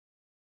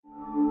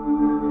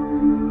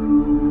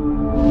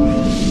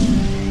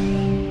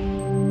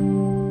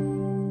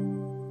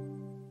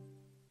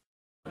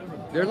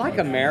They're like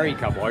a married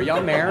couple. Are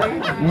y'all married?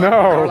 No.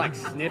 They're like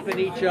sniffing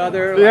each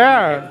other.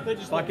 Yeah. They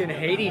just fucking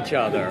hate each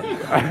other.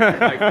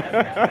 Like,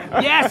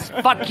 yes,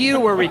 fuck you,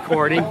 we're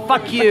recording.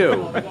 Fuck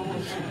you.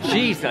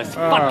 Jesus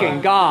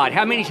fucking God.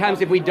 How many times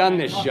have we done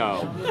this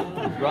show?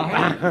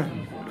 Right?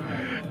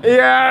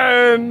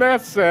 Yeah, and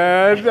that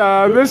said,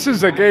 this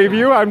is A Gay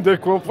View. I'm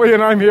Dick Wolfley,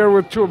 and I'm here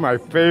with two of my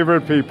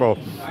favorite people.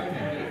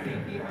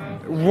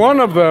 One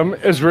of them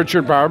is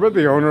Richard Barber,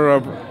 the owner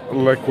of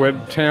Liquid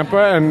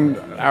Tampa, and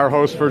our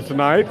host for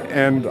tonight,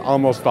 and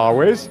almost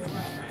always.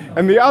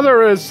 And the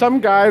other is some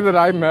guy that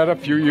I met a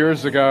few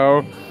years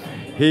ago.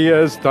 He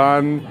has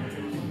done,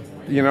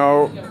 you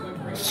know,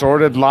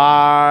 Sordid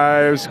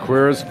Lives,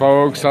 Queer as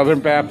Folk, Southern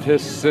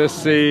Baptist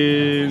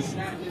Sissies.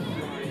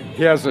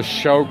 He has a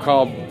show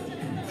called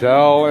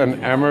Dell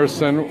and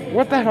Emerson.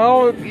 What the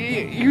hell?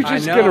 You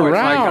just get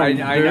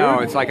around. I know.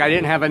 It's like I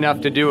didn't have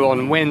enough to do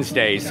on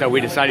Wednesdays, so we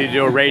decided to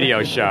do a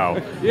radio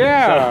show.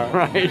 Yeah. So,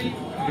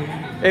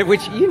 right.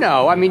 Which, you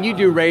know, I mean, you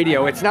do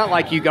radio. It's not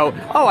like you go,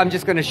 oh, I'm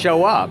just going to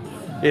show up.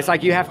 It's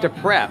like you have to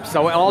prep.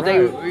 So all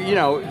day, you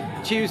know,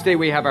 Tuesday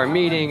we have our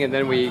meeting, and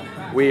then we're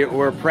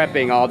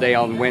prepping all day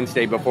on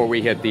Wednesday before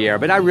we hit the air.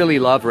 But I really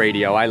love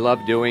radio. I love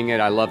doing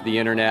it. I love the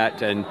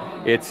internet, and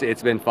it's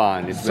been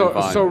fun. It's been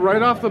fun. So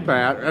right off the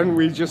bat, and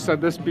we just said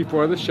this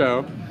before the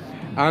show,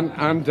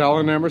 on Dell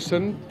and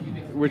Emerson,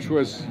 which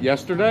was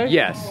yesterday.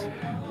 Yes.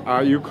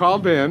 You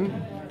called in,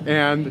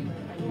 and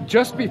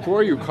just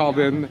before you called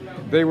in,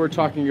 they were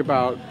talking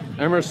about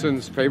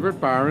Emerson's favorite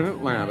bar in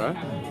Atlanta.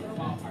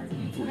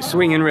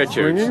 Swingin'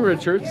 Richards. Swingin'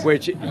 Richards.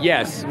 Which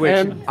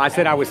I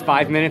said I was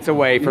 5 minutes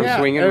away from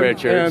Swingin'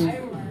 Richards.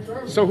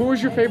 And so who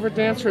was your favorite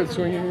dancer at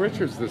Swingin'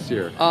 Richards this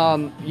year?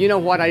 You know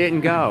what? I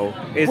didn't go.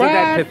 Isn't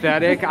that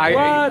pathetic?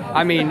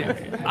 I mean,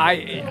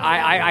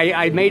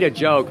 I made a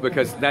joke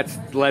because that's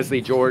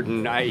Leslie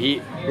Jordan.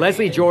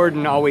 Leslie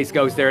Jordan always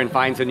goes there and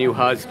finds a new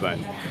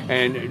husband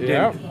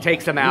and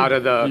takes him out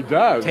of the... He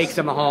does. Takes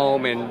him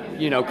home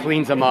and, you know,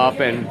 cleans him up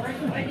and...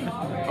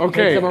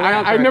 Okay,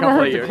 I never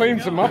heard the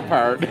cleans them up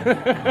part.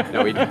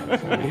 No, we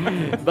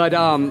didn't. But,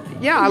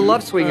 yeah, I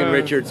love Swingin'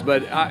 Richards,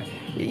 but,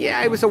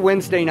 yeah, it was a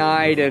Wednesday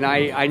night, and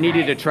I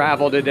needed to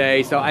travel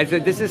today, so I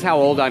said, this is how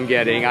old I'm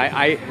getting.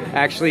 I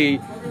actually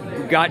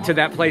got to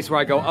that place where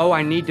I go, oh,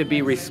 I need to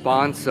be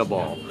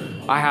responsible.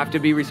 I have to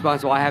be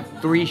responsible. I have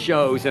 3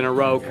 shows in a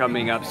row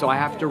coming up, so I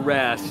have to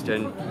rest,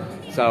 and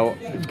so...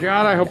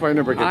 God, I hope I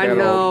never get that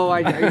old.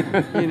 I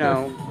know, you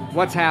know,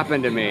 what's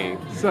happened to me?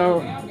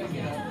 So...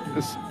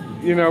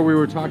 You know, we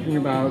were talking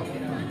about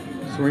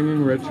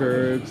Swingin'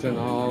 Richards and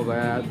all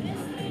that.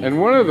 And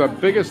one of the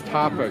biggest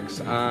topics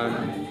on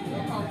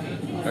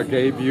A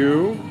Gay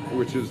View,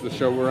 which is the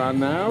show we're on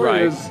now,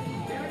 is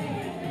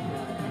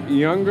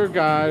younger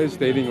guys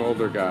dating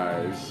older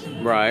guys.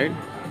 Right.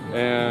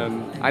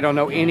 And I don't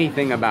know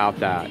anything about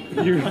that.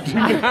 You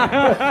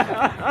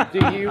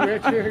do you,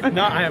 Richard?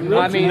 No, I have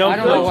I mean, no I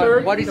don't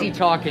know what is he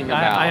talking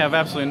about. I have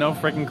absolutely no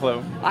freaking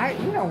clue.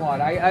 You know what?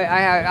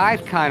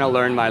 I've kind of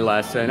learned my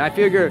lesson. I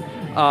figure,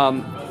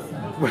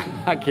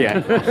 I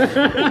can't.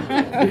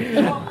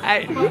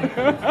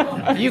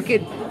 You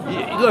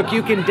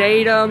can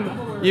date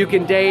them. You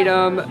can date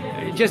them.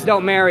 Just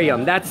don't marry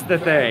them. That's the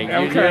thing.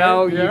 Okay, you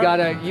know, you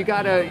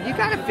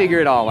gotta figure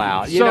it all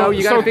out. You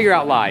gotta figure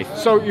out life.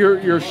 So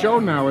your show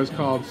now is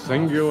called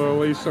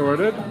Singularly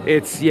Sordid.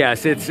 It's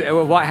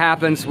what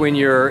happens when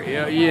you're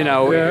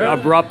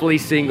abruptly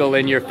single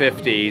in your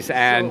 50s,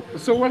 and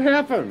so what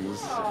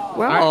happens?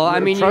 Well,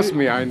 I mean, trust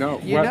me, I know.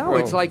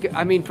 It's like,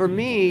 I mean, for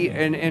me,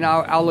 and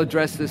I'll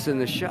address this in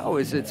the show.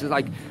 It's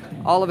like,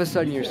 all of a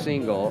sudden you're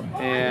single,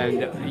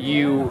 and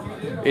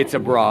it's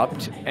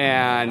abrupt.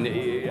 And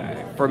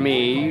for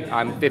me,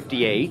 I'm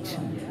 58,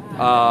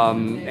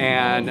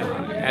 and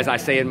as I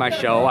say in my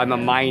show, I'm a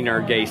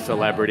minor gay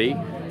celebrity,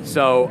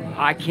 so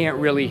I can't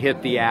really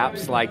hit the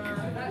apps like.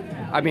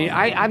 I mean,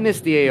 I miss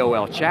the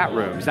AOL chat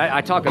rooms.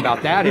 I talk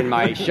about that in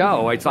my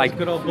show. It's like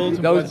good old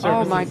bulletin those. board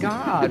Oh my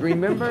God!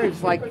 Remember?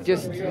 It's like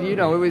just it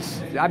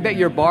was. I bet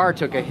your bar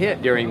took a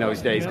hit during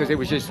those days because it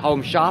was just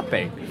home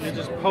shopping. You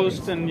just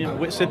post and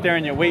you sit there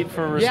and you wait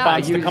for a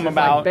response to come Like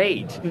about.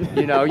 bait.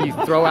 You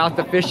throw out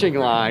the fishing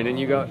line and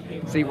you go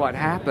see what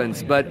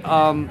happens. But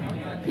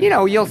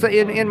you'll say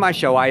in my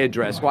show I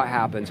address what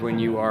happens when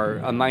you are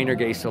a minor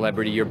gay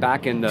celebrity. You're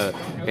back in the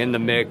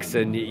mix,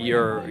 and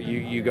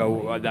you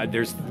go.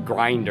 There's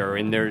Grindr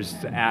and there's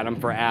Adam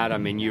for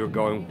Adam, and you're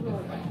going,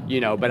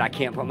 but I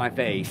can't put my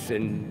face,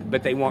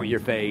 but they want your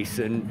face,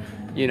 and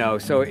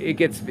so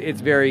it's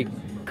very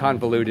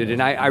convoluted,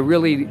 and I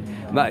really,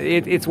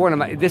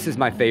 this is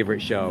my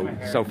favorite show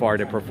so far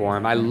to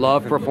perform. I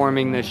love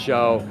performing this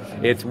show.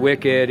 It's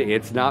wicked.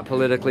 It's not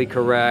politically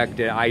correct.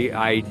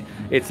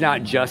 It's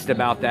not just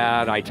about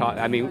that.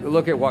 I mean,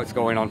 look at what's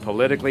going on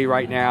politically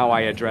right now.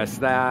 I address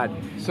that.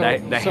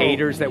 The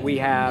haters that we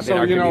have in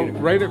our community.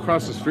 Right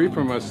across the street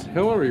from us,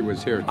 Hillary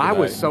was here today. I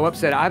was so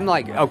upset. I'm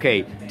like,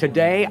 okay,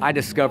 today I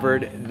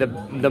discovered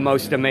the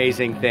most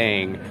amazing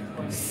thing.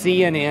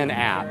 CNN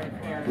app.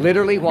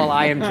 Literally, while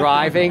I am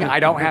driving, I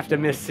don't have to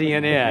miss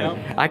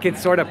CNN. I can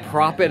sort of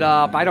prop it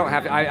up. I don't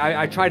have to,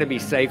 I try to be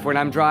safe when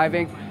I'm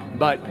driving,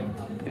 but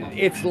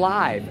it's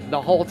live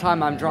the whole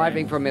time I'm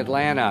driving from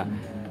Atlanta.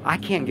 I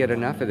can't get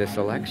enough of this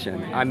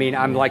election. I mean,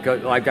 I'm like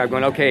I'm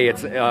going, okay,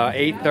 it's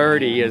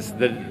 8:30 is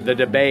the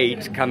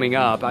debate coming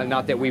up.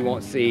 Not that we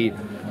won't see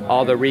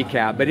all the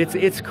recap, but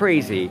it's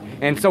crazy.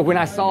 And so when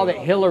I saw that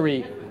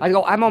Hillary, I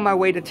go, I'm on my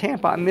way to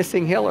Tampa. I'm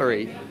missing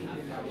Hillary.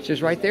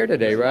 She's right there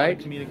today, right?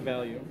 Comedic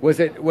value. Was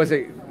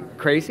it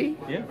crazy?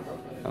 Yeah.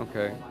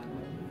 Okay.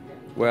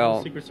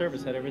 Well, Secret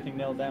Service had everything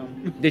nailed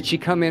down. did she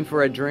come in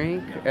for a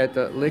drink at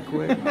the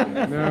Liquid?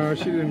 No,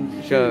 she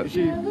didn't.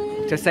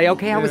 To say,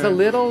 okay, I was a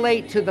little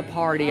late to the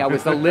party. I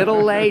was a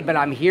little late, but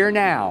I'm here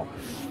now.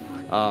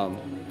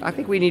 I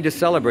think we need to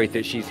celebrate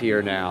that she's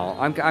here now.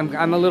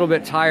 I'm a little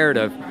bit tired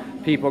of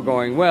people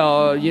going,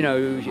 well, you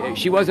know,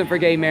 she wasn't for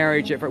gay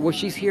marriage. Well,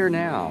 she's here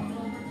now.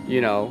 You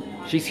know,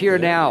 she's here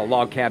now,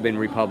 log cabin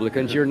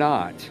Republicans. You're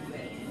not.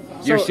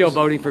 You're still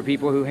voting for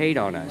people who hate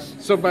on us.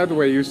 So, by the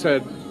way, you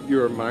said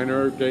you're a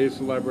minor gay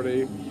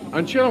celebrity.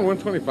 On Channel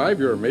 125,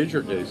 you're a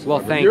major gay celebrity. Well,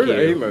 thank you're you.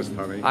 You're the A-list,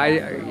 honey.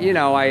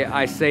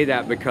 I say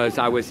that because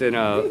I was in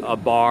a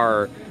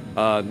bar,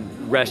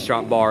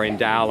 restaurant bar in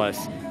Dallas,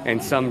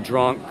 and some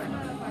drunk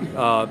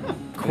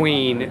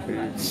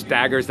queen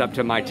staggers up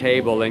to my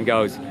table and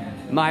goes,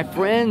 my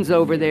friends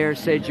over there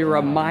said you're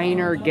a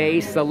minor gay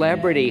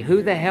celebrity.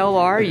 Who the hell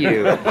are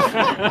you?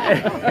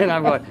 And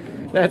I'm going,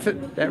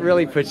 that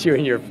really puts you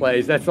in your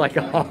place. That's like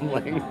a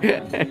humbling.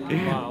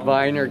 Wow.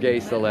 Minor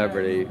gay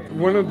celebrity.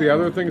 One of the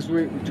other things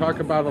we talk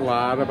about a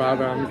lot about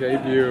on Gay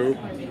View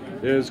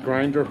is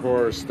Grindr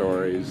horror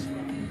stories.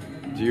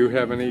 Do you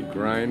have any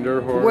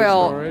Grindr horror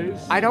stories?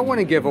 Well, I don't want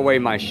to give away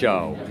my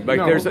show, but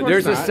no,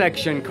 there's a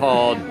section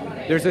called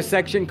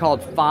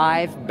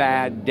 5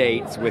 Bad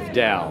Dates with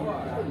Del.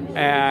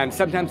 And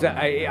sometimes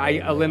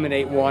I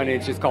eliminate one.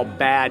 It's just called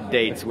Bad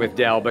Dates with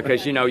Del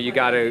because, you know, you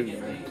got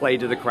to play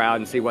to the crowd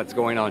and see what's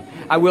going on.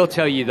 I will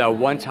tell you, though,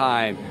 one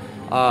time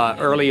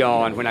early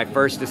on when I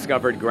first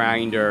discovered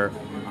Grindr,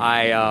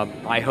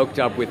 I hooked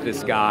up with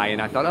this guy,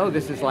 and I thought, oh,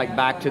 this is like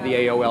back to the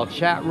AOL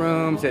chat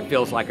rooms. It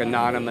feels like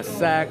anonymous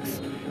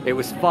sex. It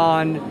was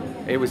fun.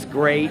 It was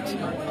great.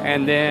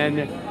 And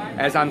then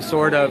as I'm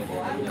sort of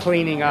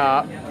cleaning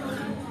up,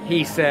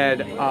 he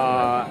said,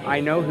 I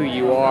know who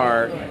you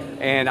are.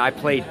 And I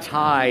played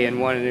Ty in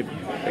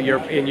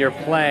your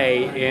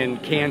play in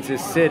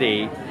Kansas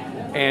City,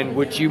 and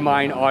would you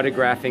mind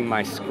autographing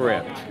my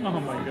script? Oh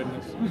my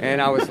goodness!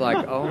 And I was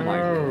like, oh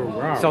my. Oh,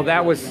 wow. So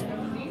that was,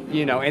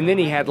 you know, and then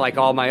he had like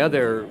all my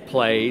other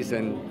plays,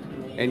 and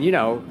you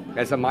know,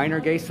 as a minor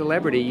gay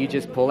celebrity, you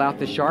just pull out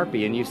the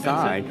Sharpie and you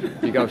sign.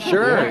 You go,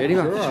 sure. Yeah, and you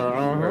go,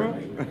 sure.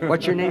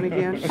 What's your name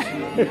again?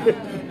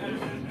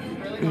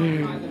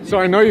 So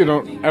I know you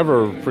don't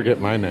ever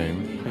forget my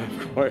name.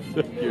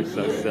 You're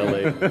so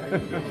silly.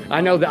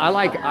 I know that I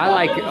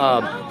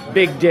like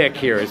Big Dick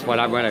here is what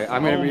I'm gonna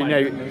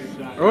rename.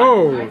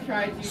 Oh,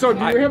 so do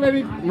you have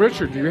any,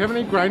 Richard? Do you have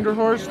any Grindr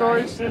horror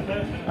stories?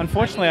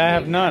 Unfortunately, I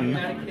have none.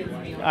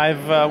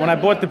 When I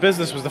bought the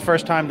business was the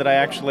first time that I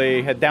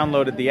actually had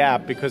downloaded the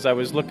app because I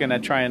was looking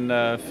at trying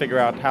to figure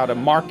out how to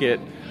market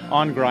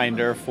on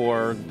Grindr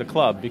for the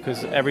club,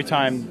 because every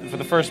time for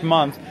the first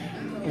month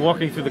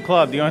walking through the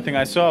club, the only thing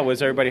I saw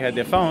was everybody had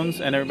their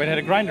phones and everybody had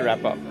a Grindr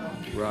app up.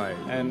 Right.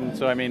 And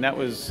so, I mean, that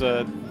was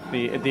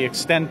the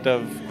extent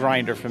of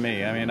Grindr for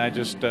me. I mean, I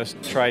just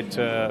tried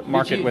to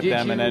market with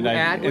them, and then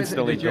I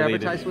instantly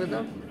deleted it. Did you advertise with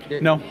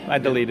them? No, I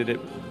deleted it.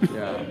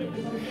 Yeah.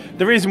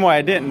 The reason why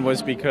I didn't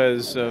was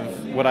because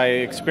of what I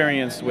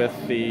experienced with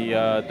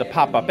the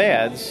pop-up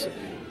ads.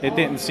 It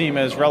didn't seem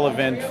as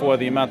relevant for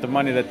the amount of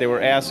money that they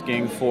were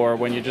asking for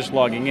when you're just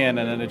logging in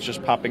and then it's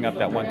just popping up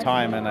that one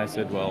time. And I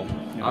said, well,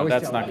 you know,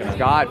 that's not going to.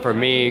 God, for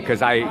me,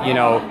 because I'm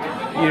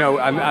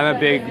a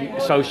big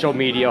social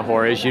media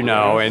whore, as you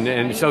know,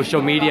 and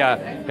social media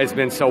has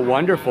been so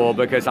wonderful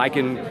because I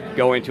can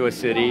go into a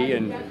city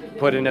and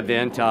put an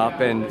event up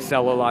and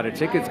sell a lot of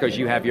tickets because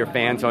you have your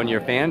fans on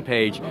your fan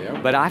page.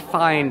 Yep. But I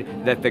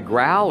find that the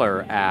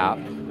Growler app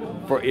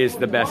is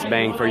the best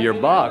bang for your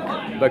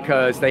buck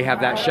because they have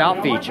that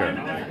shout feature,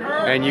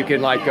 and you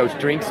can like those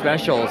drink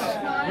specials.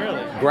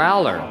 Really?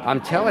 Growler,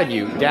 I'm telling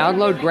you,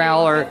 download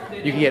Growler.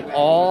 You can get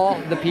all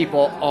the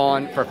people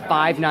on for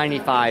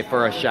 $5.95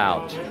 for a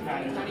shout,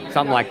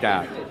 something like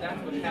that.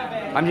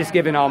 I'm just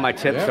giving all my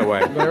tips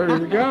away. There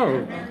we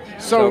go.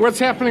 So what's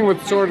happening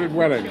with Sordid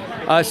Wedding?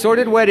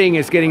 Sordid Wedding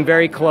is getting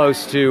very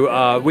close to.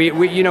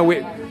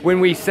 When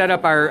we set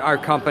up our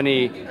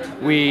company,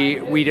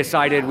 we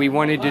decided we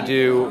wanted to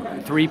do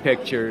 3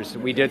 pictures.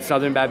 We did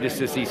Southern Baptist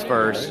Sissies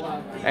first,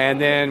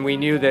 and then we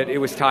knew that it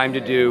was time to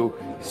do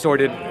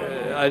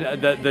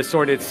the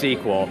Sordid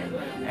sequel.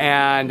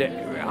 And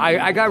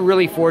I got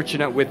really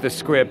fortunate with the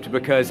script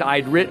because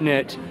I'd written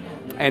it,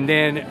 and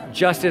then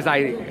just as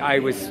I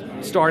was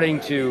starting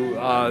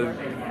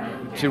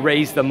to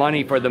raise the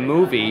money for the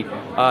movie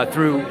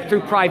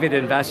through private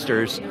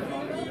investors,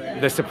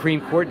 the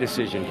Supreme Court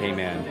decision came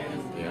in.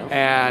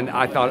 And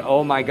I thought,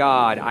 oh my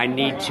God, I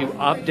need to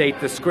update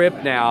the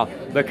script now,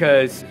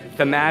 because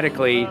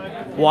thematically,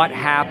 what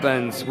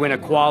happens when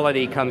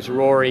equality comes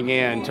roaring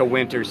in to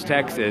Winters,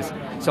 Texas?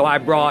 So I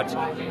brought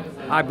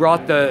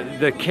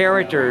the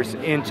characters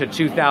into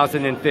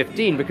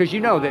 2015, because you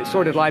know that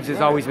Sordid Lives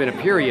has always been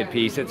a period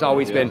piece. It's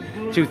always been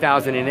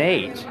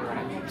 2008.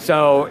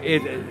 So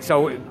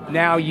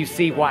now you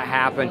see what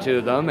happened to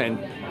them, and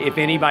if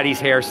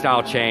anybody's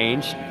hairstyle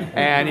changed,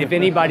 and if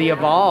anybody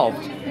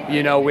evolved,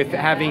 you know, with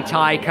having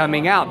Ty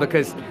coming out,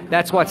 because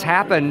that's what's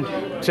happened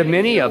to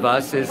many of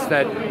us, is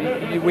that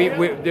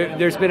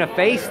there's been a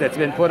face that's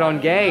been put on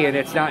gay, and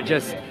it's not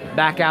just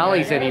back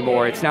alleys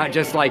anymore. It's not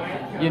just like,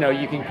 you know,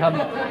 you can come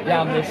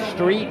down this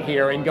street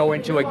here and go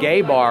into a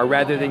gay bar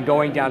rather than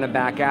going down a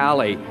back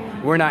alley.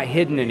 We're not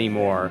hidden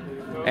anymore.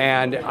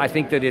 And I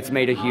think that it's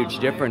made a huge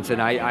difference.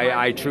 And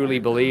I truly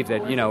believe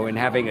that, you know, in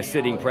having a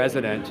sitting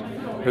president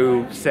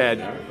who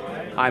said,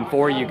 I'm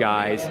for you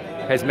guys,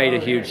 has made a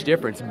huge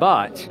difference.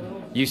 But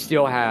you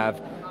still have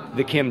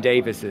the Kim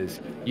Davises.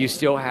 You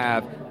still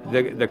have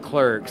the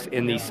clerks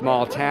in these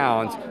small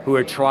towns who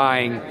are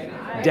trying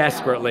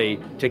desperately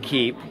to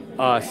keep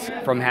us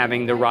from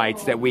having the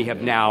rights that we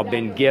have now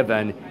been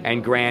given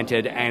and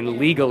granted and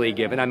legally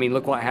given. I mean,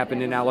 look what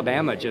happened in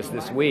Alabama just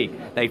this week.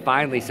 They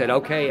finally said,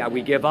 okay,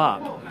 we give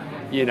up.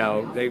 You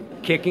know, they're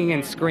kicking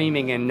and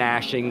screaming and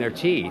gnashing their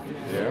teeth.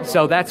 Yeah.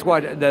 So that's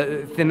what,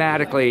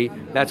 thematically,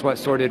 that's what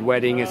Sordid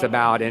Wedding is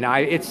about. And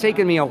it's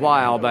taken me a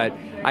while, but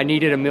I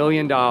needed $1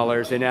 million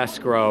in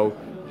escrow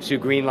to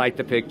greenlight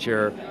the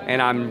picture,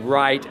 and I'm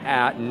right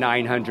at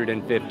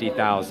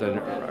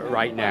 $950,000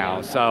 right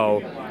now.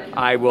 So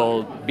I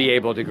will be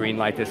able to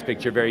greenlight this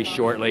picture very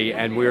shortly,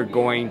 and we're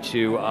going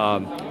to,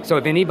 so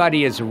if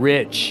anybody is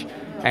rich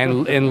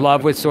and in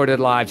love with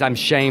Sordid Lives, I'm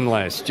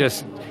shameless.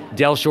 Just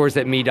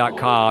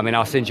delshoresatme.com, and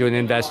I'll send you an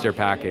investor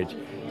package.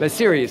 But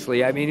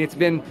seriously, I mean, it's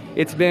been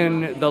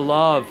the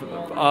love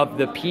of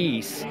the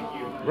piece,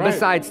 right.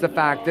 Besides the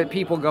fact that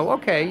people go,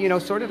 okay, you know,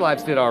 Sordid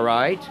Lives did all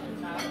right.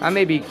 I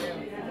maybe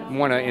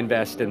want to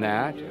invest in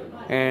that.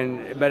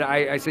 But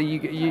I say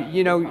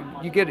you know,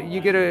 you get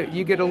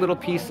a little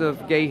piece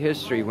of gay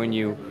history when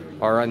you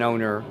are an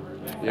owner,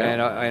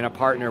 yeah, and a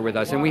partner with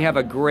us. And we have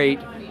a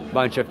great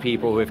bunch of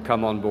people who have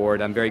come on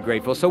board. I'm very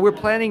grateful. So we're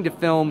planning to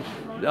film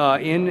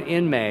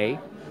in May,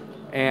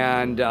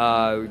 and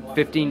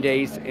 15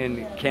 days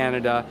in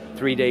Canada,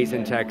 3 days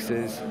in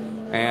Texas,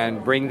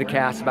 and bring the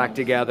cast back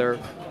together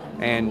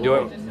and do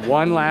it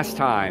one last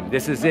time.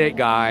 This is it,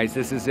 guys.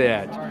 This is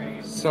it.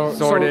 So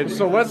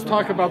let's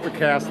talk about the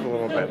cast a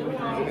little bit.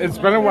 It's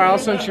been a while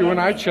since you and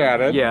I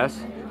chatted. Yes.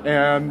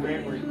 And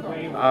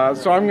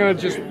so I'm going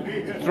to just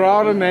throw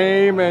out a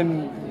name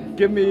and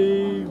give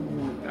me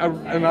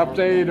an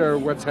update or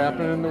what's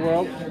happening in the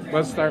world.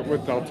 Let's start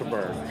with Delta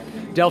Burke.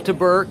 Delta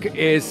Burke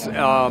is,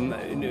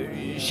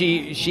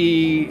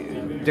 she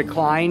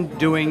declined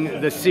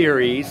doing the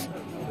series,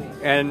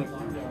 and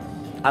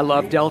I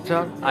love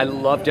Delta. I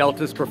love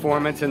Delta's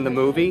performance in the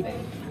movie.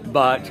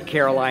 But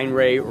Caroline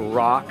Rhea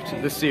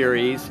rocked the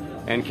series,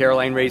 and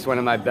Caroline Rhea's one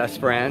of my best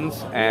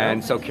friends,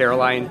 and so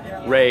Caroline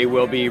Rhea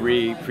will be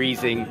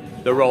reprising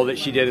the role that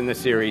she did in the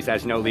series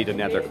as Nolita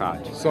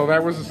Nethercott. So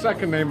that was the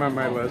second name on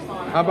my list.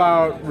 How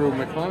about Rue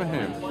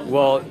McClanahan?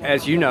 Well,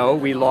 as you know,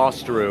 we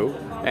lost Rue,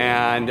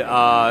 and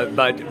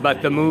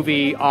but the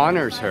movie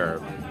honors her,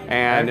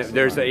 and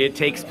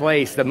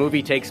the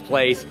movie takes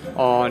place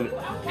on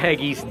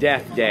Peggy's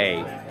death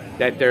day,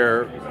 that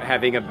they're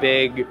having a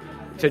big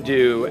to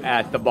do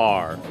at the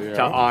bar, yeah,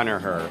 to honor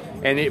her.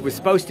 And it was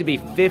supposed to be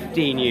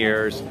 15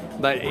 years,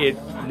 but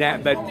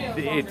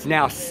it's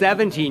now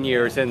 17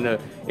 years in the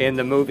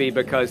movie,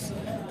 because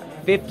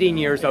 15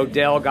 years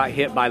Odell got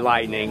hit by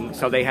lightning,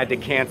 so they had to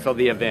cancel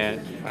the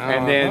event.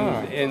 And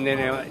then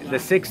the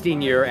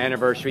 16-year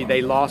anniversary,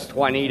 they lost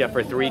Juanita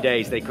for 3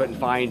 days. They couldn't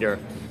find her,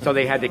 so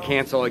they had to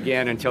cancel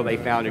again until they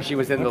found her. She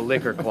was in the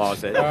liquor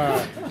closet.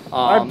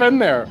 I've been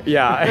there.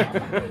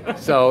 Yeah.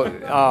 So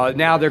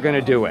now they're going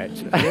to do it.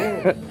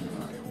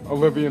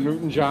 Olivia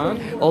Newton-John?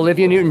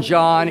 Olivia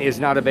Newton-John is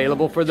not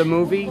available for the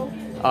movie.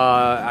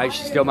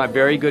 She's still my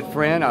very good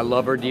friend. I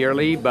love her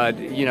dearly, but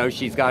you know,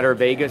 she's got her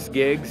Vegas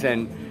gigs,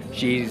 and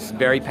she's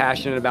very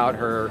passionate about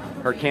her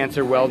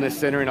cancer wellness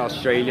center in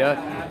Australia.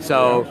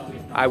 So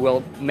I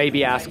will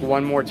maybe ask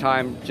one more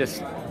time,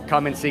 just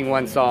come and sing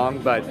one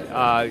song. But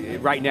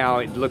right now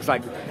it looks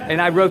like,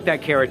 and I wrote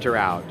that character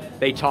out.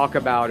 They talk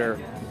about her,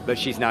 but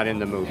she's not in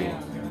the movie.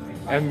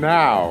 And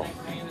now,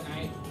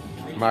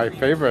 my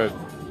favorite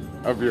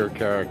of your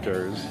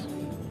characters,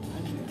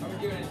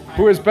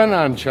 who has been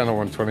on Channel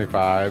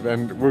 125,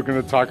 and we're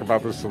going to talk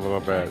about this a little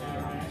bit.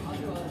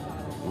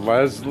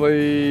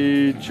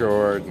 Leslie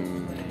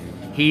Jordan.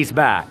 He's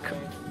back.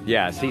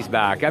 Yes, he's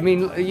back. I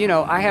mean, you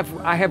know, I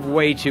have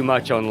way too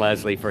much on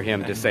Leslie for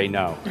him to say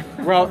no.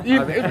 Well,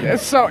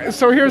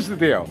 so here's the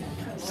deal.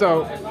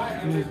 So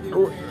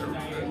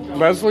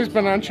Leslie's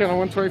been on Channel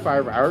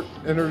 125. Art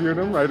interviewed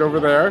him right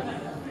over there,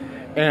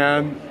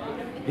 and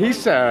he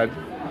said,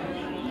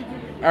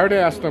 Art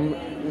asked him,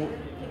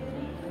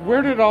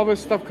 where did all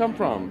this stuff come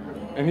from?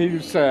 And he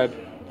said,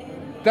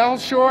 Del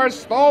Shore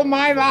stole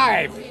my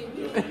life.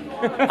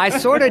 I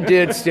sort of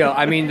did steal.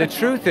 I mean, the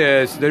truth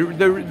is, the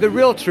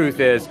real truth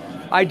is,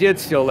 I did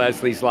steal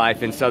Leslie's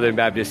life in Southern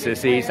Baptist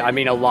Sissies. I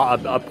mean,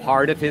 a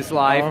part of his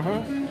life,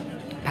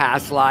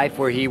 past life,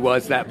 where he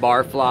was that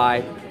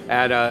barfly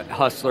at a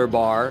hustler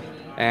bar,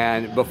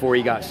 and before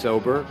he got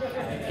sober.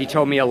 He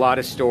told me a lot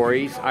of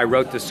stories. I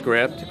wrote the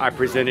script. I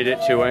presented it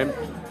to him,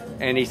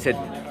 and he said,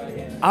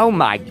 "Oh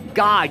my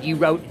God, you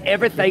wrote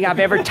everything I've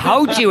ever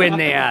told you in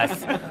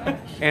this."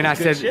 And I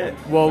said, shit.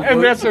 "Well,"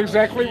 And that's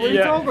exactly what he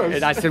told us.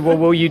 and I said, "Well,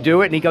 will you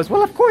do it?" And he goes,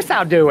 "Well, of course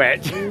I'll do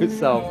it."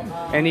 So,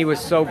 and he was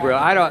so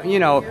brilliant. I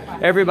don't,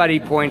 everybody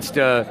points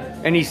to,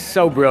 and he's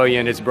so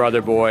brilliant, his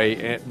brother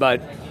boy,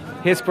 but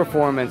his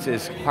performance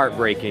is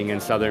heartbreaking in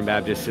Southern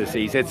Baptist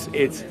Sissies.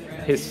 It's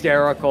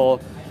hysterical,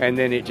 and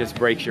then it just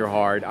breaks your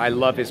heart. I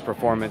love his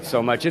performance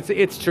so much.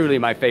 It's truly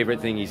my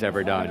favorite thing he's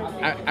ever done.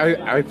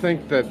 I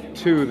think that,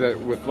 too, that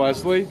with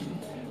Leslie,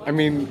 I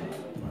mean,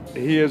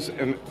 he is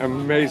an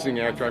amazing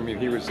actor. I mean,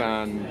 he was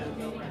on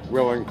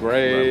Will and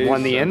Grace.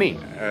 Won the Emmy.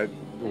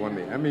 Won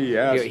the Emmy,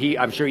 yes.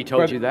 I'm sure he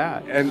told you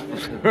that.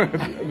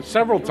 And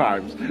several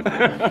times.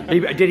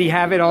 Did he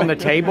have it on the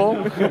table?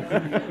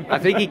 I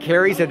think he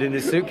carries it in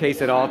his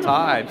suitcase at all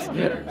times.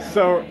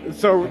 So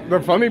the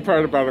funny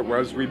part about it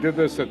was we did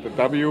this at the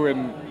W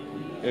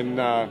in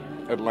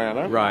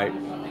Atlanta. Right.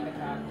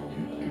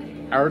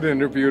 Art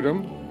interviewed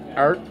him.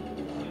 Art,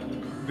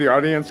 the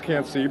audience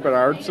can't see, but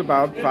Art's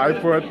about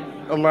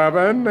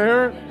 5'11"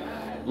 there.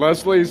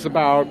 Leslie's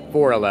about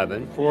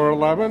 4'11".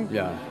 4'11".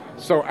 Yeah.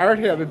 So Art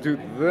had to do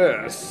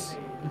this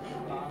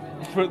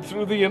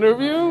through the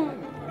interview,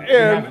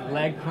 and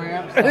leg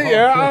cramps.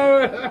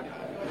 yeah,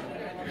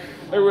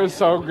 it was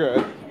so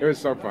good. It was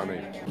so funny.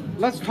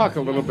 Let's talk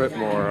a little bit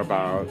more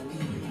about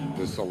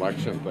this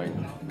election thing.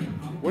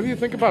 What do you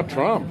think about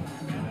Trump?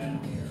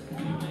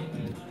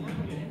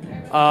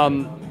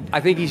 I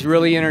think he's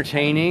really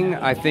entertaining.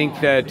 I think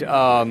that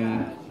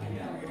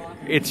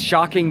it's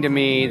shocking to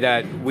me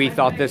that we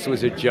thought this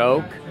was a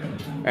joke.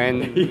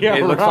 And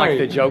it looks like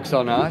the joke's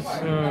on us.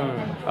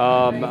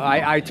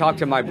 I talked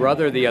to my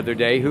brother the other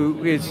day,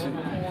 who is,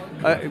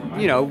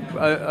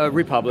 a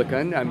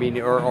Republican. I mean,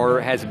 or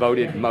has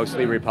voted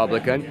mostly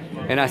Republican.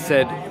 And I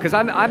said, because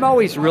I'm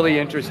always really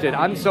interested.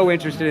 I'm so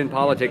interested in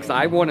politics.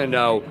 I want to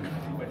know.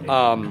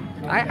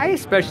 I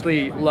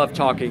especially love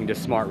talking to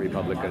smart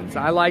Republicans.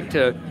 I like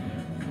to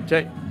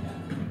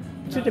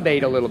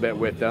debate a little bit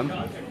with them,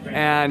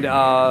 and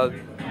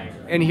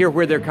hear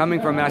where they're coming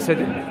from. And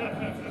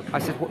I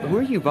said, who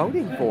are you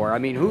voting for? I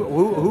mean,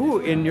 who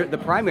in the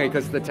primary,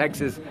 because the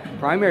Texas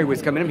primary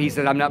was coming up, he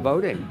said, I'm not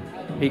voting.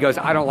 He goes,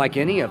 I don't like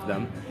any of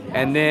them.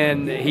 And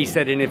then he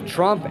said, and if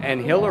Trump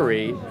and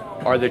Hillary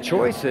are the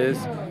choices,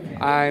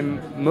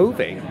 I'm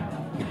moving.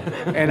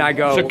 And I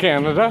go, to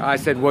Canada? I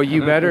said, well,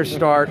 you better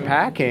start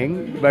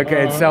packing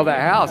and sell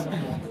that house.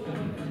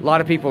 A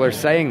lot of people are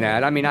saying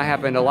that. I mean, I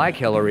happen to like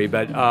Hillary,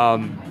 but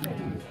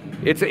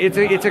it's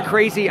a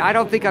crazy, I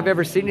don't think I've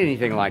ever seen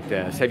anything like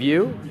this. Have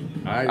you?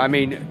 I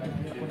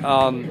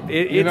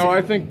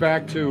think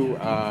back to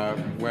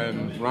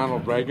when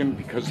Ronald Reagan,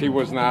 because he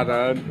was not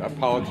a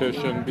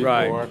politician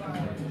before,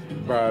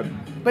 right.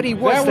 but he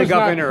was the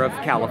governor of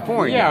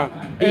California.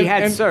 Yeah, he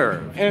had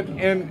served,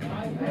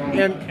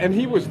 and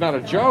he was not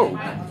a joke.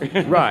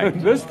 Right,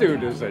 this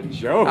dude is a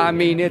joke. I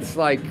mean, it's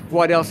like,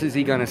 what else is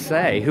he going to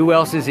say? Who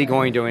else is he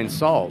going to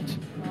insult?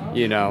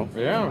 Yeah.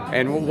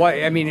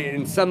 And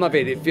in some of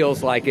it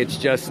feels like it's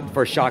just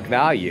for shock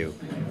value.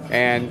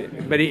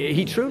 But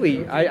he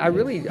truly,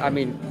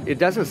 it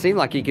doesn't seem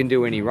like he can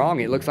do any wrong.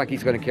 It looks like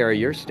he's going to carry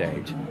your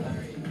stage.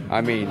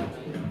 I mean,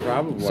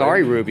 probably.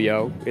 Sorry,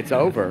 Rubio, it's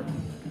over.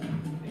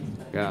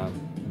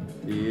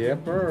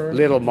 Yepper.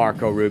 Little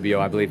Marco Rubio,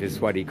 I believe is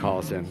what he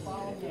calls him.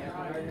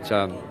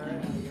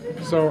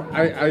 So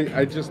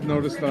I just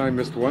noticed that I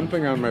missed one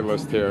thing on my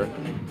list here.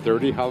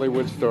 Dirty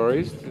Hollywood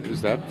stories.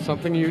 Is that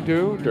something you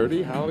do?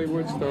 Dirty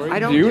Hollywood stories?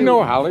 Do you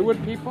know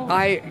Hollywood people?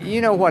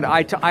 You know what?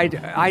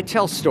 I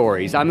tell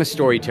stories. I'm a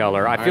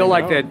storyteller. I feel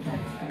like that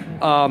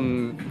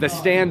the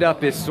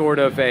stand-up is sort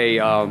of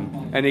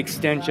an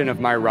extension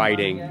of my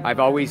writing.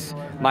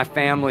 My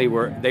family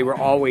were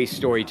always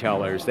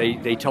storytellers.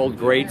 They told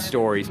great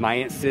stories. My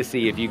Aunt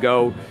Sissy, if you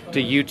go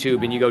to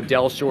YouTube and you go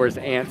Del Shore's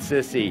Aunt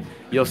Sissy,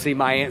 you'll see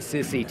my Aunt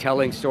Sissy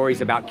telling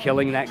stories about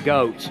killing that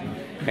goat.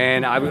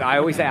 And I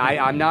always say,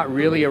 I'm not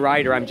really a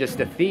writer, I'm just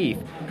a thief.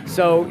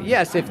 So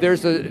yes, if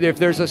there's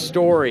a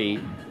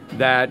story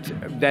that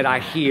I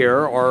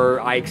hear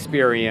or I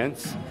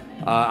experience,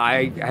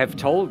 I have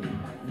told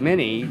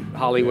many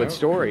Hollywood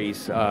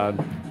stories.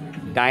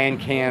 Diane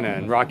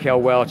Cannon,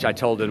 Raquel Welch, I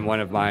told in one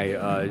of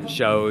my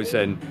shows,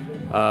 and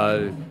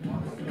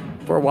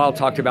for a while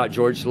talked about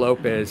George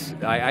Lopez.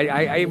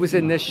 I was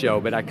in this show,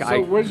 but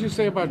So what did you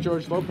say about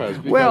George Lopez?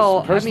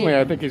 Because personally,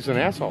 I think he's an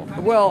asshole.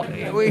 Well,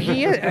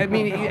 he is.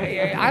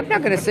 I'm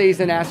not going to say he's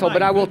an asshole,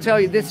 but I will tell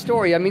you this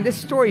story. This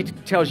story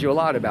tells you a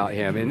lot about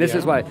him, and this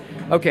is why.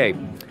 Okay,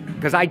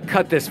 because I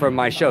cut this from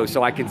my show,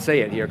 so I can say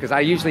it here, because I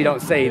usually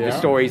don't say the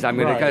stories I'm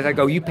going to, because I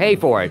go, you pay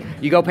for it.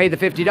 You go pay the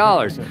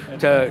 $50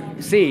 to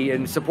see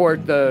and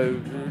support the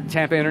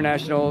Tampa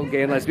International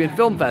Gay and Lesbian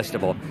Film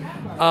Festival.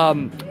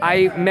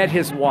 I met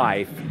his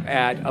wife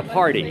at a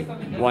party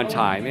one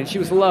time, and she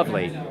was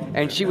lovely.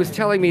 And she was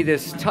telling me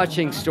this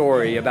touching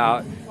story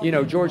about,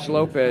 George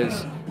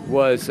Lopez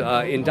was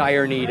in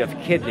dire need of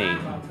kidney.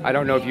 I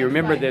don't know if you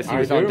remember this. He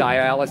was on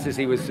dialysis.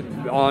 He was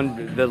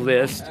on the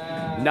list,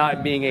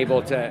 not being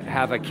able to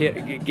have a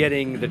kid,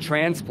 getting the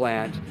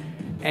transplant.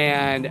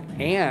 And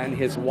Anne,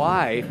 his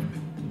wife,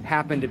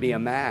 happened to be a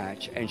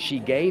match, and she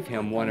gave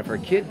him one of her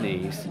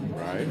kidneys.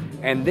 Right.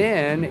 And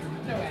then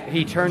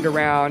he turned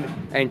around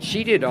and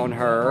cheated on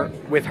her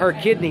with her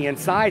kidney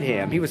inside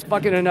him. He was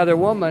fucking another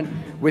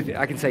woman with,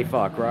 I can say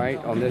fuck, right?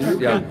 On this?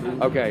 Yeah.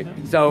 Okay.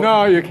 So.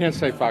 No, you can't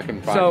say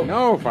fucking fuck. So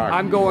no fucking.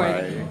 I'm going,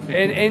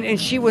 right. and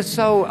she was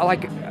so,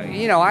 like,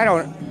 I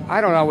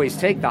don't always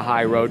take the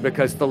high road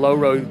because the low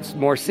road's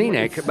more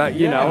scenic, but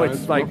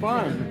it's like,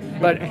 fun.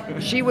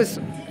 But she was,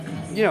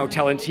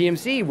 telling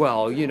TMZ,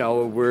 well,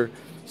 we're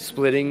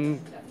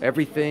splitting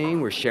everything,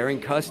 we're sharing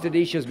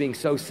custody. She was being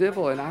so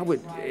civil, and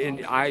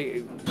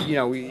I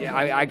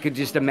could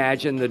just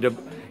imagine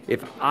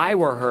if I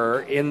were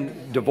her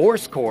in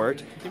divorce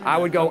court, I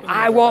would go,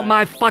 I want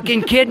my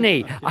fucking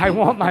kidney. I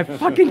want my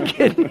fucking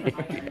kidney.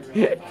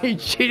 He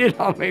cheated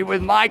on me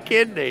with my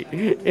kidney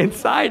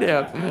inside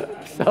him.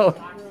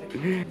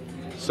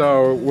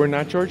 So we're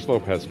not George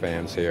Lopez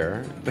fans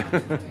here.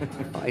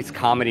 His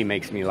comedy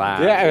makes me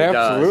laugh. Yeah, It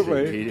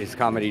absolutely. does. His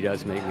comedy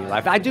does make me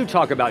laugh. I do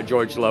talk about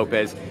George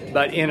Lopez,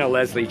 but in a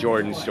Leslie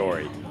Jordan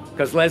story.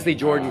 Because Leslie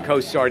Jordan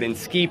co-starred in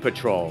Ski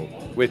Patrol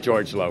with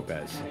George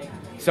Lopez.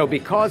 So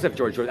because of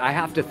George Lopez, I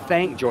have to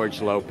thank George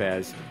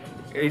Lopez.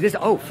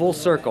 Full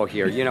circle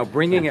here,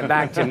 bringing it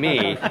back to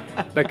me.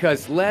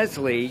 Because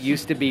Leslie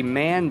used to be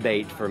man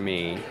bait for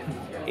me.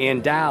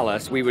 In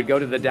Dallas, we would go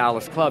to the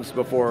Dallas clubs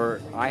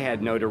before I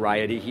had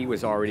notoriety. He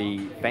was already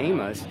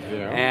famous,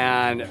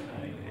 and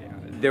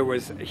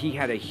he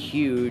had a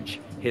huge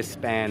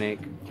Hispanic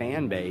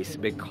fan base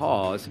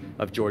because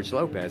of George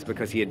Lopez,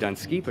 because he had done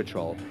Ski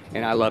Patrol,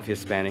 and I love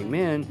Hispanic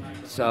men,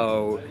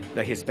 so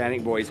the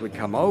Hispanic boys would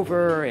come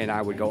over, and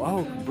I would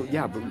go,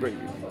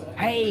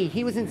 hey,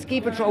 he was in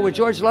Ski Patrol with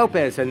George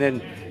Lopez, and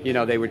then,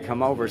 they would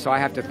come over. So I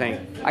have to thank,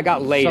 I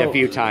got laid a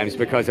few times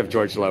because of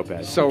George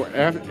Lopez. So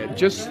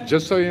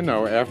just so you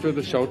know, after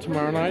the show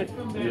tomorrow night,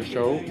 your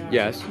show,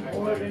 Yes.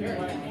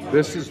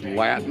 this is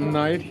Latin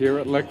night here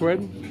at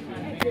Liquid.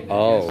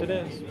 Oh. Yes, it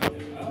is.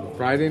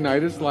 Friday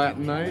night is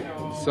Latin night.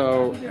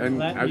 So, and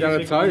Latin I gotta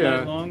music tell all night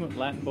you, long with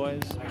Latin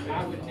boys.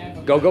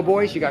 Go-Go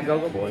Boys? You got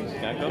Go-Go Boys?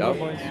 Got Go-Go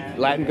Boys.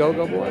 Latin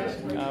Go-Go Boys?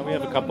 We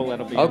have a couple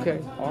that'll be. Okay.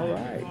 All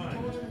right.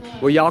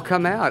 Well, y'all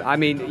come out. I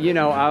mean,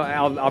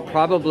 I'll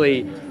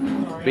probably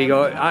be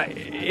going.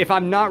 If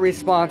I'm not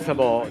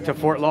responsible to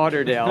Fort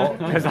Lauderdale,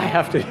 because I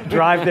have to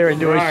drive there and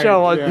do a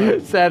show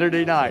on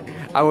Saturday night,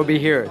 I will be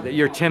here.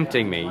 You're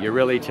tempting me. You're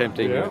really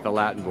tempting me with the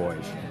Latin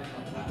boys.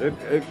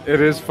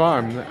 it is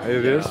fun.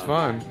 It is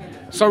fun.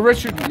 So,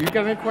 Richard, you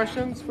got any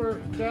questions for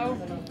Del?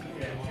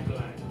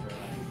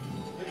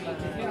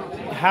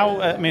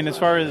 As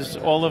far as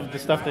all of the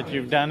stuff that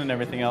you've done and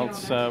everything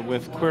else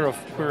with Queer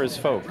as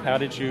Folk, how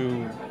did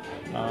you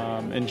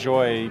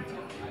enjoy?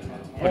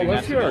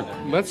 Let's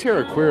hear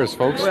a Queer as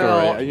Folk story.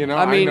 Well,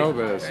 I know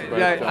this.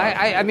 But,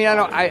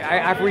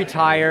 I've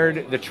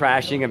retired the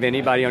trashing of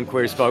anybody on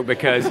Queer as Folk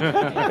because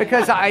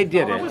I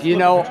did it.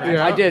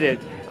 I did it.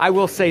 I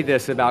will say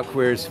this about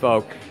Queer as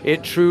Folk: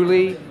 it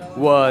truly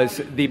was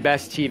the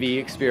best TV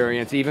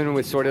experience, even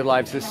with Sordid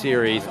Lives, the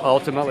series.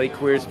 Ultimately,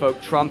 Queer as Folk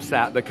trumps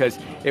that because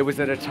it was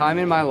at a time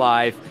in my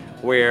life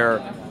where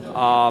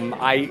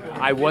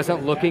I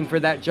wasn't looking for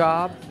that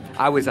job.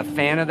 I was a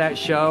fan of that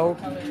show,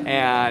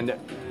 and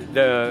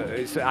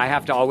I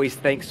have to always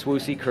thank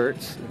Swoosie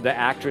Kurtz. The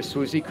actress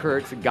Swoosie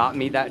Kurtz got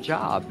me that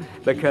job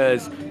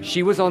because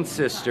she was on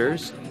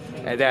Sisters.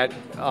 That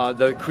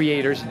the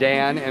creators,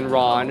 Dan and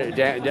Ron,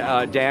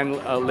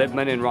 Dan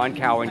Lippman and Ron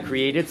Cowan,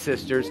 created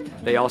Sisters.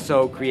 They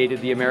also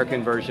created the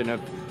American version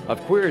of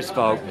Queer as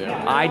Folk.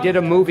 I did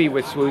a movie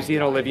with Swoosie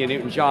and Olivia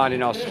Newton-John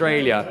in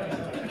Australia.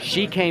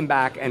 She came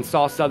back and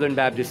saw Southern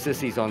Baptist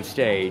Sissies on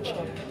stage,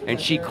 and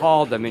she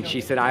called them and she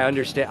said, I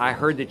understand, I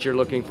heard that you're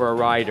looking for a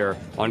writer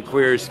on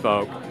Queer as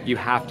Folk. You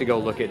have to go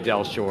look at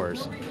Del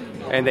Shores.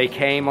 And they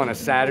came on a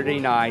Saturday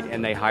night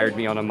and they hired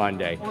me on a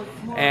Monday.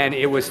 And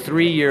it was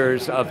 3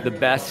 years of the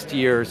best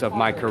years of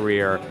my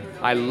career.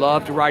 I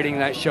loved writing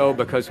that show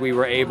because we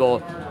were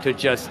able to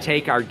just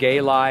take our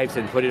gay lives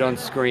and put it on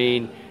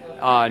screen.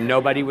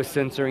 Nobody was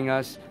censoring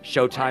us.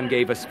 Showtime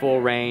gave us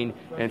full reign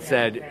and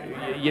said,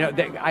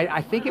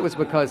 I think it was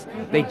because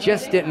they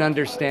just didn't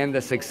understand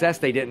the success.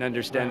 They didn't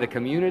understand the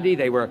community.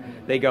 They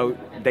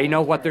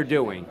know what they're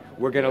doing.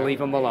 We're going to leave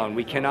them alone.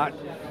 We cannot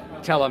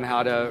tell them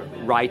how to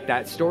write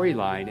that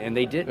storyline, and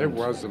they didn't. It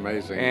was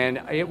amazing. And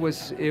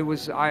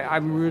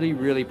I'm really,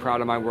 really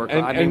proud of my work.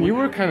 And you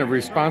were kind of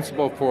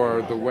responsible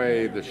for the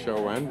way the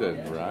show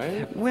ended,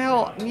 right?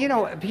 Well,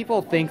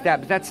 people think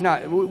that, but that's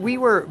not,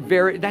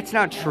 that's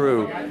not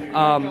true.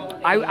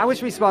 I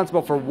was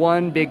responsible for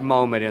one big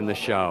moment in the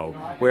show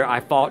where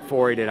I fought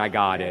for it and I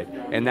got it.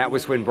 And that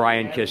was when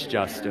Brian kissed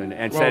Justin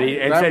and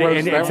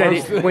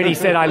when he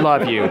said, "I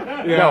love you."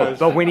 Yes. No,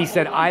 but when he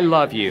said, "I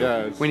love you,"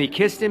 yes. when he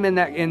kissed him in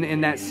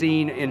that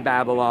scene in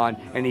Babylon,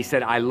 and he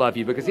said, "I love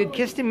you," because he'd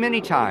kissed him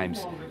many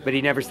times, but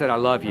he never said, "I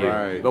love you."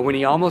 Right. But when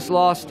he almost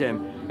lost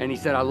him, and he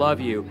said, "I love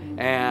you,"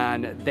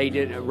 and they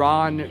did.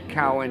 Ron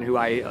Cowan, who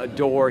I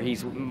adore,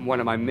 he's one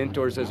of my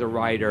mentors as a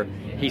writer.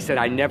 He said,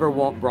 "I never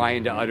want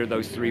Brian to utter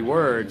those 3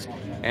 words,"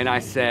 and I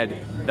said,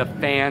 "The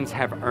fans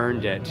have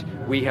earned it.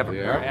 We have,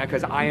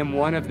 because I am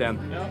one of them."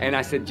 And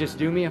I said, "Just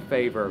do me a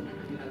favor.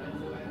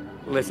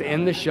 Let's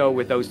end the show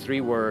with those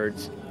 3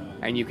 words,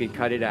 and you can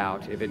cut it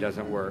out if it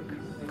doesn't work,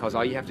 because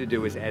all you have to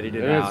do is edit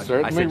it out."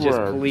 I said,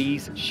 "Just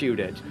please shoot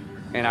it."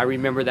 And I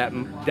remember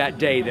that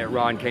day that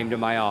Ron came to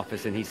my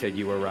office and he said,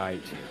 "You were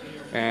right."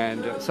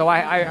 And so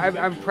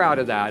I'm proud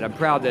of that. I'm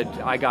proud that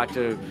I got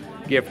to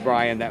give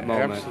Brian that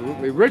moment.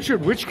 Absolutely.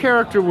 Richard, which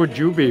character would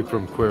you be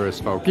from Queer as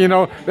Folk?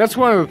 That's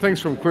one of the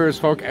things from Queer as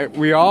Folk.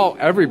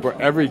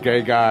 Every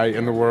gay guy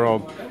in the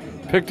world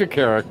picked a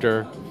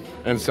character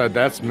and said,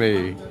 "That's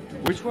me."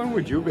 Which one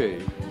would you be?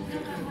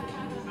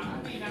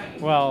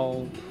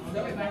 Well,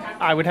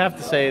 I would have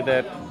to say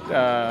that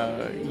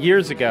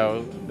years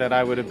ago that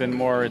I would have been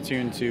more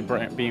attuned to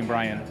being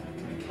Brian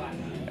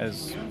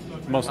as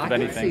most of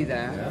anything. I can see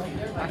that.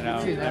 I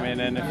can see that. I mean,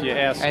 and if you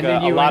ask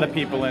a lot of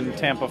people in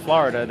Tampa,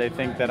 Florida, they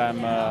think that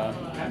I'm a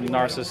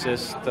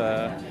narcissist,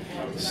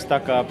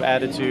 stuck-up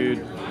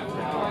attitude.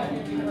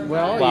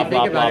 Well, blah, you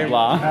think blah, about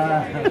blah,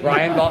 blah.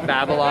 Brian bought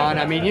Babylon.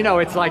 I mean,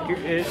 it's like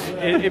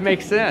it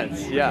makes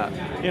sense. Yeah.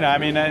 I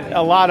mean,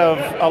 a lot of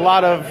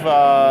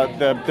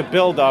the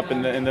build-up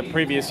in the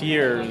previous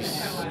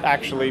years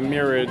actually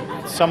mirrored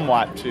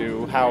somewhat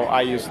to how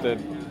I used to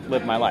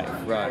live my life.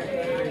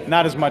 Right.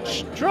 Not as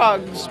much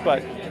drugs,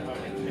 but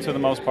to the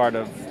most part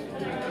of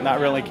not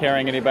really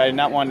caring anybody,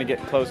 not wanting to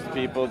get close to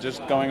people,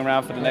 just going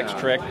around for the next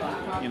trick,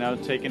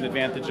 taking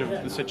advantage of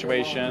the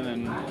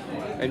situation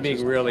and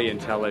being really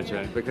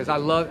intelligent. Because I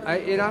loved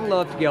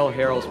Gail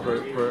Harrell's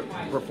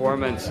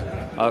performance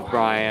of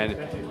Brian.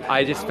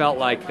 I just felt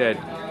like that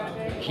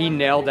he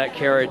nailed that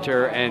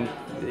character, and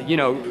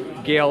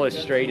Gail is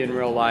straight in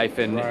real life,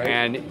 and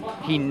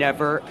he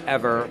never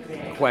ever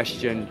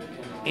questioned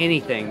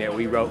anything that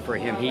we wrote for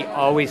him. He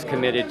always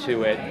committed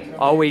to it,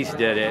 always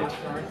did it,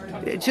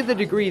 to the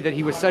degree that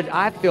he was such.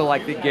 I feel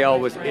like that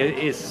Gail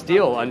is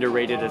still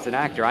underrated as an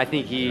actor. I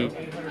think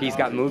he's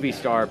got movie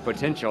star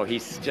potential.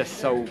 He's just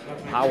so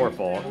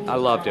powerful. I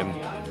loved him,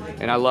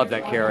 and I love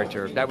that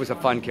character. That was a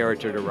fun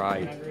character to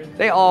write.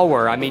 They all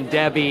were. I mean,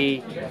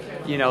 Debbie,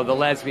 the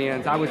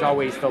lesbians. I was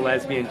always the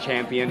lesbian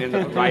champion in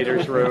the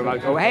writer's room.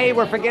 I'd go, "Hey,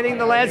 we're forgetting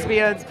the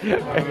lesbians."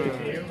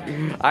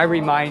 I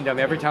remind them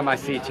every time I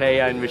see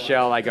Taya and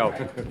Michelle, I go,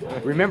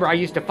 "Remember, I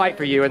used to fight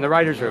for you in the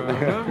writer's room."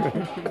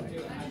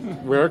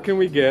 Where can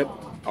we get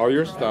all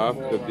your stuff,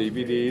 the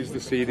DVDs, the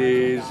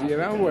CDs,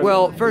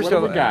 Well, first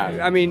of all,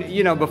 I mean,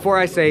 before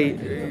I say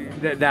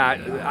that,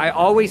 I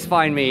always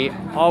find me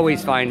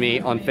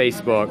on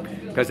Facebook,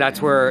 because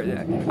that's where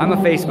I'm a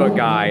Facebook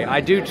guy.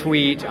 I do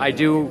tweet, I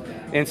do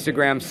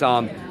Instagram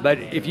some, but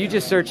if you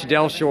just search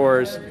Del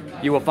Shores,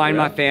 you will find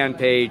my fan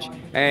page,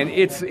 and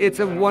it's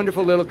a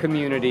wonderful little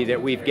community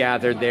that we've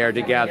gathered there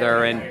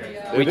together, and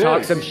we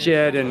talk some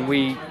shit, and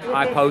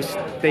I post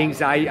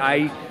things.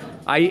 I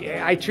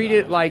treat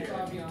it like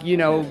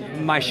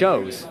my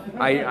shows.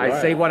 I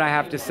say what I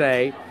have to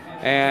say,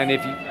 and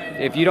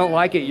if you don't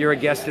like it, you're a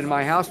guest in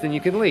my house, then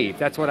you can leave.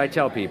 That's what I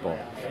tell people.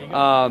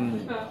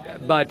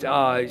 But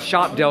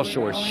Shop Del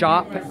Shores.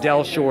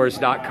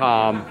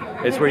 ShopDelShores.com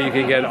is where you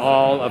can get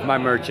all of my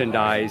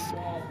merchandise.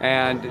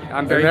 And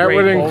I'm very grateful.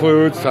 Would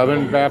include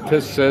Southern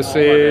Baptist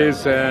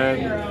Sissies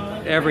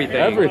and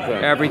everything.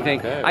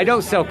 Okay. I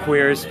don't sell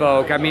Queer as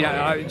Folk. I mean,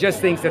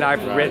 just things that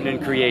I've written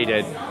and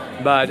created.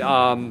 But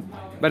I'm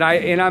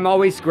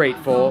always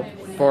grateful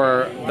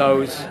for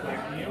those,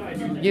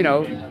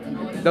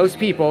 those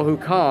people who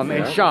come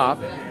and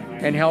shop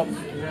and help,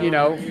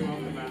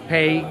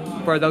 pay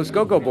for those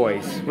Go-Go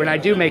Boys when I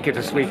do make it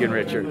to Sweet and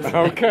Richards.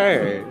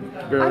 Okay.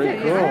 Very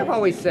cool. I've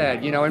always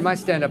said, in my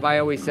stand-up, I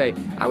always say,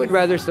 I would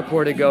rather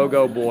support a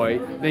Go-Go Boy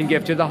than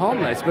give to the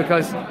homeless,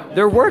 because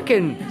they're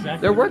working.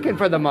 They're working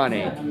for the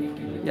money.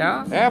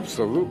 Yeah?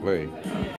 Absolutely.